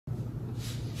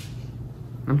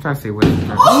I'm trying to see what it's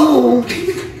oh!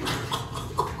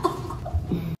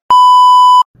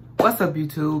 What's up,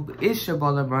 YouTube? It's your boy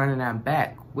LeBron, and I'm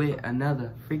back with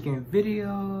another freaking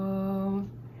video.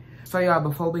 So y'all,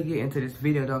 before we get into this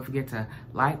video, don't forget to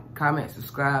like, comment,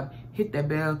 subscribe, hit that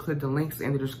bell, click the links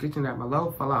in the description down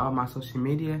below, follow all my social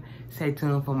media, stay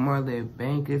tuned for more little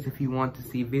bangers. If you want to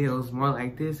see videos more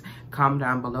like this, comment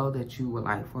down below that you would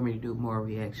like for me to do more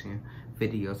reaction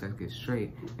videos. Let's get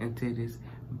straight into this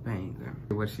banger.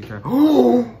 What's she trying?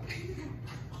 Oh!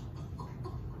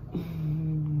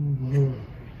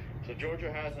 So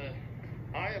Georgia has an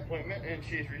eye appointment and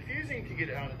she's refusing to get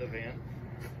out of the van.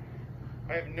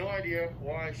 I have no idea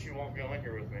why she won't go in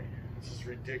here with me. This is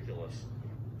ridiculous.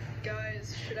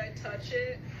 Guys, should I touch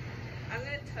it? I'm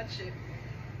gonna touch it.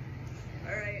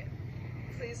 Alright.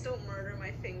 Please don't murder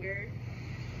my finger.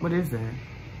 What is that?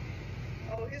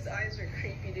 Oh, his eyes are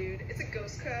creepy, dude. It's a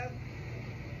ghost crab.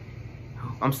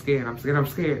 I'm scared. I'm scared.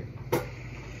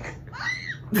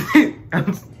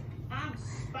 I'm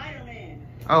Spider-Man.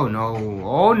 Oh no.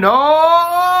 Oh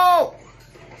no!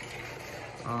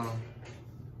 Oh.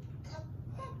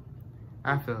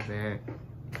 I feel bad.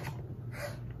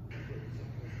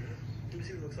 Let me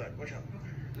see what it looks like. Watch out.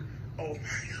 Oh.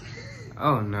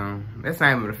 Oh no. That's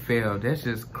not even a fail. That's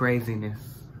just craziness.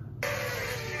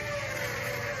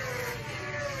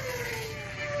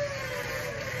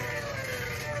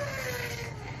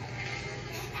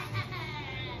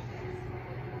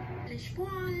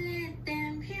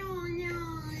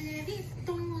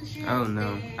 Oh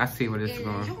no. I see where this is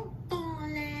going.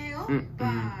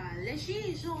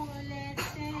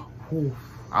 Oof.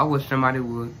 I wish somebody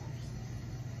would.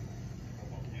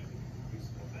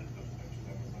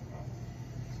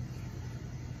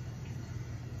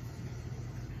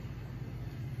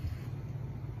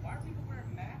 Why are people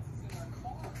wearing masks in their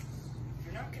cars?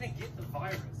 You're not gonna get the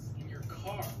virus in your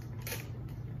car.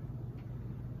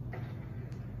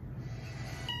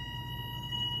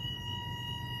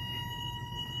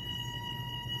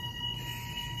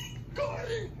 Got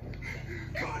it!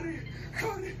 Got it!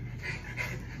 Got it!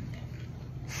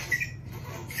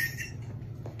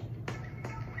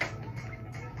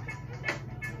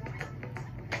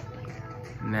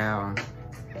 Now.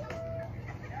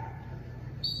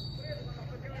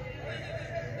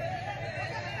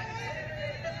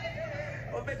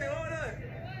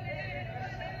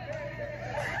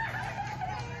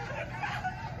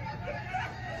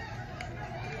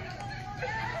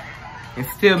 It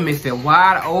still missed it.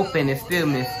 Wide open, it still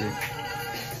missed it.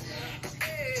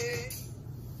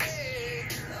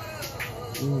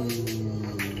 Ooh.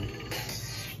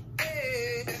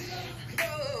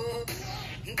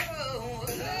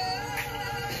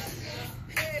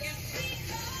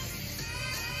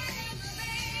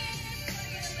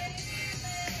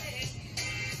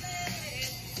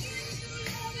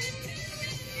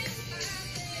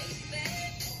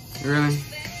 Really?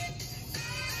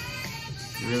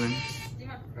 Really?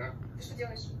 Дима, ты что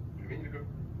делаешь? Пельмени люблю.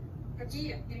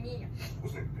 Какие пельмени?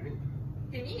 Вкусные пельмени.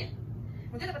 Пельмени?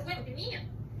 Вот это, по-твоему, пельмени?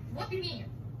 Вот пельмени.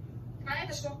 А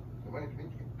это что? Нормальные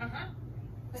пельменчики. Ага.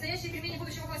 Настоящие пельмени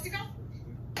будущего холостяка?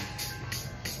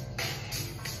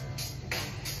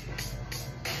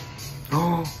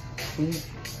 Oh.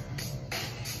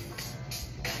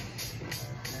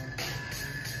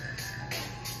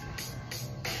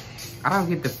 I don't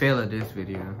get the feel of this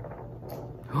video.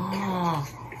 Oh.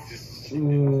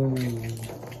 Ooh.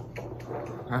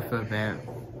 I feel bad.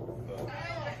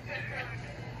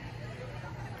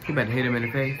 You better hit him in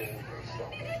the face.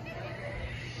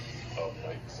 A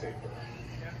lightsaber.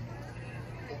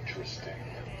 Interesting.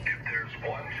 If there's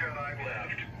one Jedi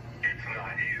left, it's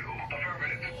not you.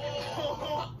 Affirmative.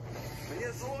 Мне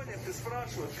звонят и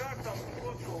спрашивают, как там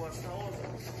погодка у вас на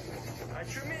острове?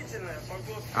 Очумительная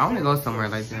погодка. I want to go somewhere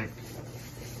like that.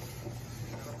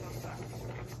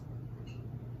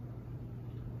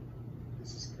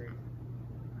 This is great.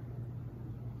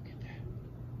 Look at that.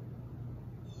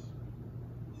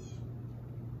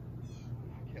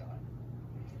 God.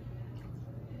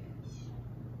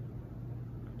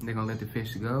 They're gonna let the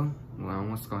fish go? Well,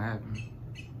 what's gonna happen?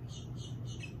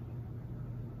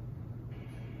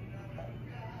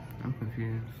 I'm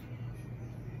confused.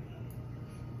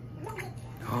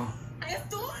 Oh.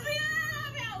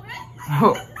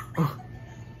 Oh. Oh.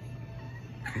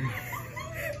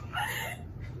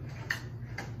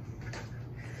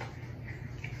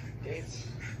 Dance.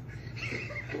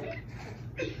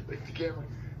 Like the camera.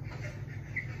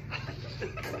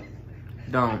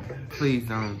 Don't. Please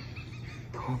don't.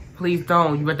 Oh, please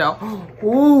don't. You better. Oh.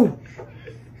 Ooh.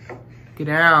 Get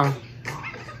down.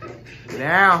 Get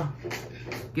down.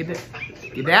 Get down.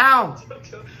 Get down.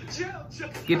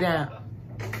 Get down.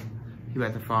 He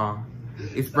about to fall.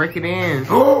 It's breaking in.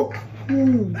 Oh!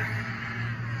 Ooh.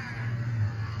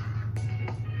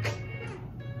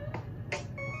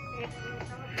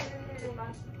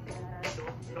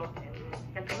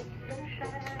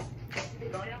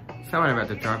 Someone about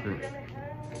to drop it.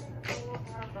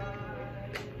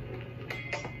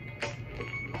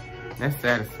 That's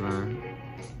satisfying.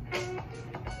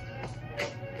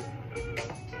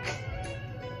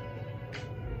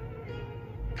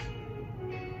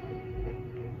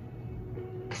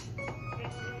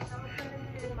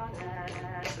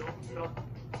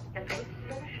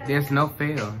 There's no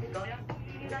fail.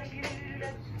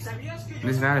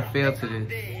 There's not a fail to this.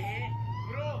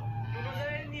 Bro, tú no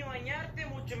sabes ni bañarte,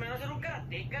 mucho menos ser un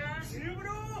karateka. Sí,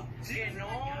 bro. Que no.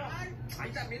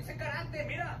 Ay, también sé karate,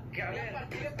 mira. Que a ver.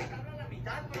 Partir esta tabla a la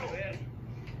mitad, bro. A ver.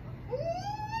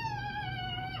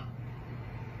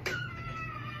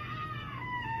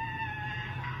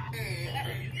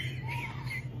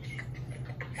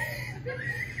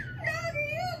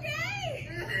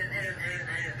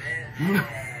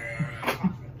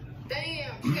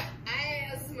 Damn, you got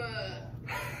asthma.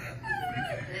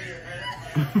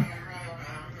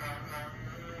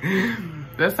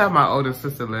 That's how my older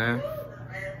sister laughed.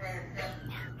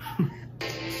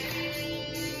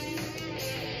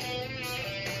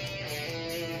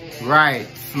 Right,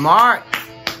 smart.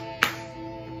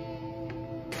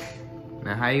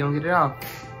 Now how you gonna get it off?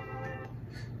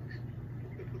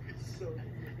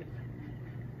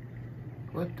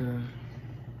 What the?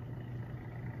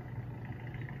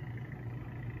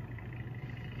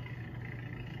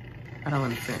 I don't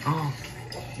understand. Oh.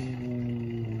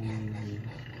 Ooh.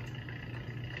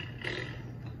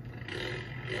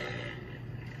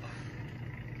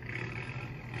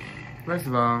 First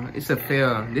of all, it's a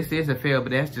fail. This is a fail,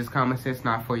 but that's just common sense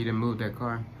not for you to move that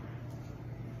car.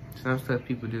 Some stuff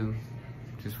people do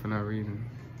just for no reason.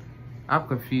 I'm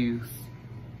confused.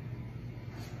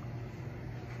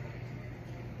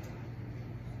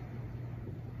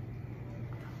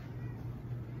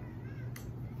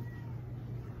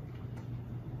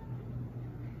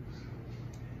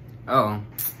 Oh,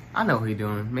 I know what he's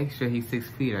doing. Make sure he's 6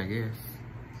 feet, I guess.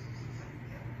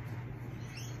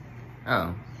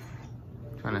 Oh,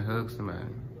 trying to hug somebody.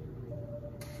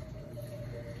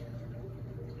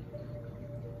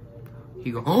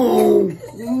 He go, oh! Yo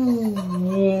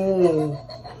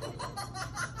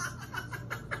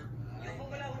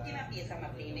pongo la última pieza,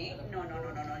 Martín, ¿eh? No.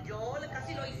 Yo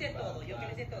casi lo hice todo. Yo que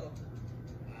lo hice todo.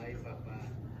 Ay, papá.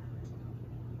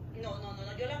 No.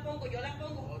 Yo la pongo.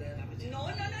 No.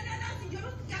 Si yo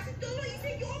casi todo lo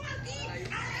hice yo, Martín.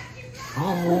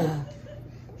 Oh!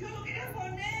 Yo lo quería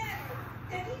poner.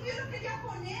 Yo lo quería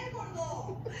poner,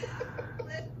 gordo.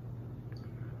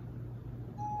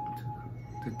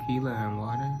 Tequila and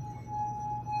water.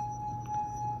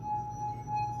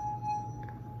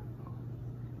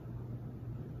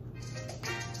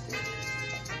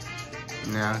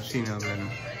 Nah, she know better.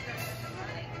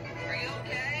 Are you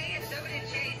okay? Is somebody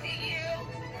chasing you?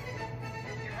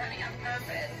 You're running on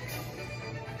purpose.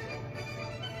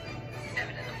 7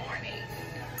 in the morning.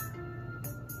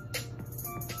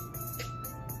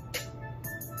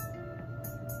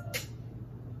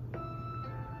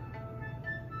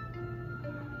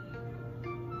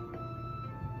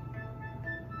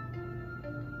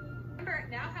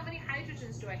 Now, how many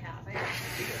hydrogens do I have?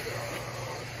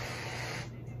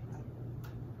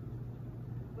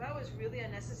 That was really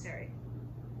unnecessary.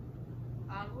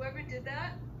 Whoever did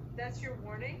that, that's your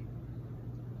warning.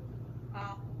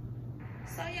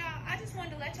 So y'all, I just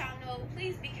wanted to let y'all know,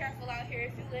 please be careful out here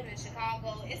if you live in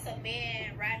Chicago. It's a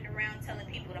man riding around telling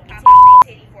people to pop out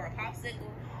their titty for a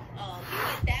popsicle. He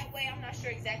went that way. I'm not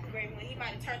sure exactly where he went. He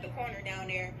might have turned the corner down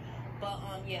there. But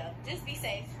yeah, just be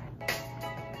safe.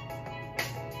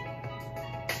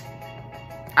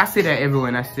 I see that everywhere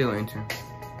and I still enter.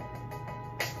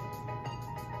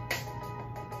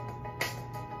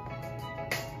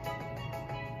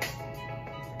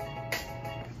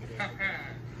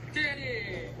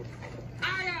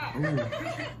 Ooh.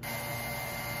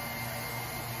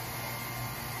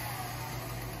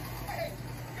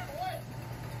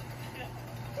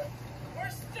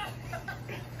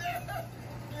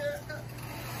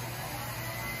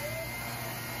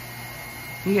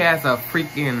 He has a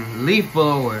freaking leaf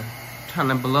blower trying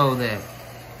to blow that.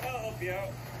 I'll help you out.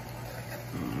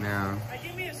 No.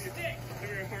 Give me a stick. We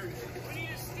need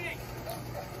a stick.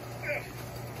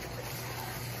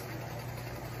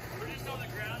 We're just on the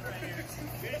ground right here.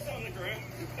 We're just on the ground.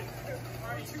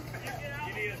 Alright, you get out.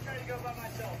 You need to try to go by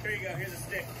myself. Here you go. Here's a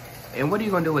stick. And what are you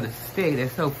gonna do with a stick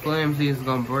that's so flimsy it's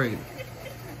gonna break?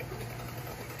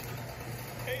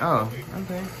 Oh,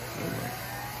 okay.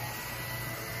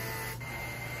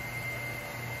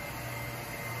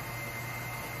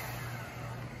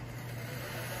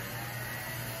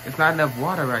 It's not enough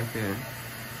water right there.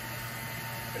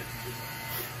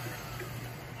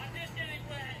 I'm just getting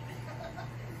wet.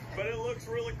 But it looks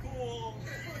really cool.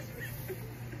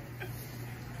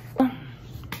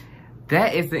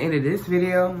 That is the end of this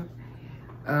video.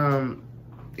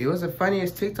 It was the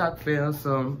funniest TikTok fail,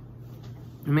 so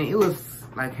I mean it was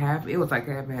like half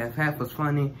and half. Half was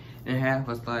funny and half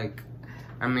was like,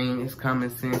 I mean, it's common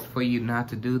sense for you not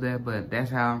to do that, but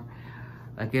that's how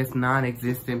I guess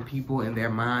non-existent people in their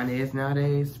mind is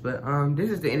nowadays. But this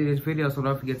is the end of this video, so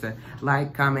don't forget to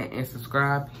like, comment, and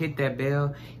subscribe. Hit that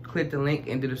bell. Click the link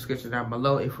in the description down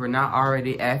below. If we're not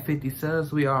already at 50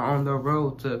 subs, we are on the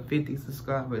road to 50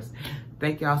 subscribers.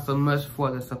 Thank y'all so much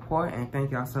for the support, and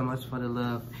thank y'all so much for the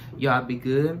love. Y'all be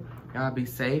good, y'all be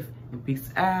safe, and peace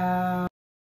out.